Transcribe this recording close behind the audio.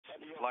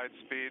light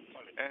speed,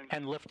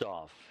 and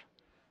liftoff.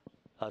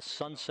 A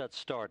sunset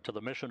start to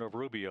the mission of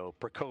Rubio,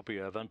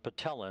 Prokopiev, and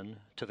Patelin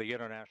to the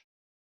international.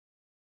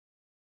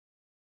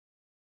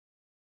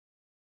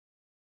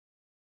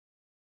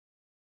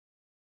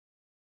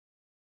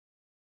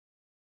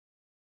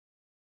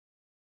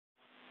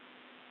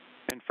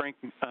 And Frank,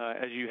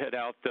 as you head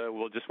out,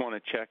 we'll just want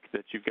to check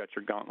that you've got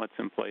your gauntlets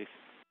in place.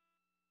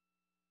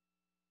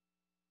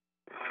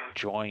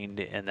 Joined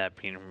in that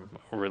beam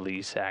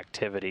release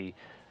activity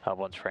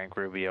once Frank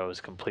Rubio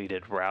has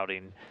completed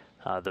routing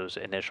those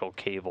initial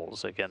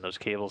cables. Again, those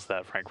cables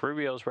that Frank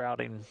Rubio is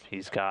routing,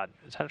 he's got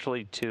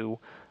essentially two,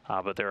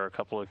 but there are a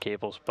couple of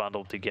cables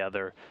bundled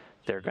together.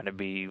 They're going to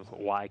be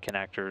Y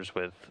connectors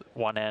with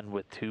one end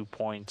with 2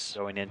 points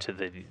going into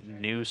the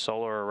new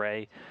solar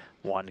array,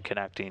 one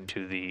connecting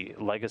to the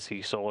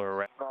legacy solar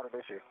array. Not an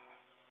issue.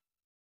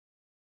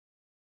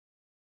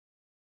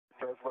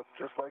 It does look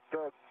just like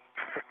that.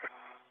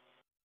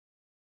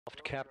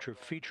 Capture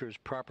features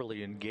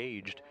properly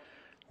engaged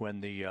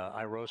when the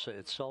IROSA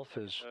itself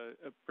is.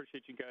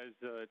 Appreciate you guys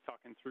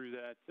talking through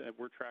that.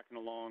 We're tracking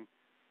along.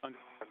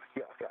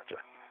 Yeah, gotcha.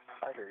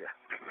 I hear you.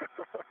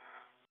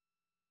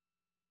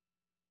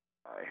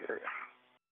 I hear you.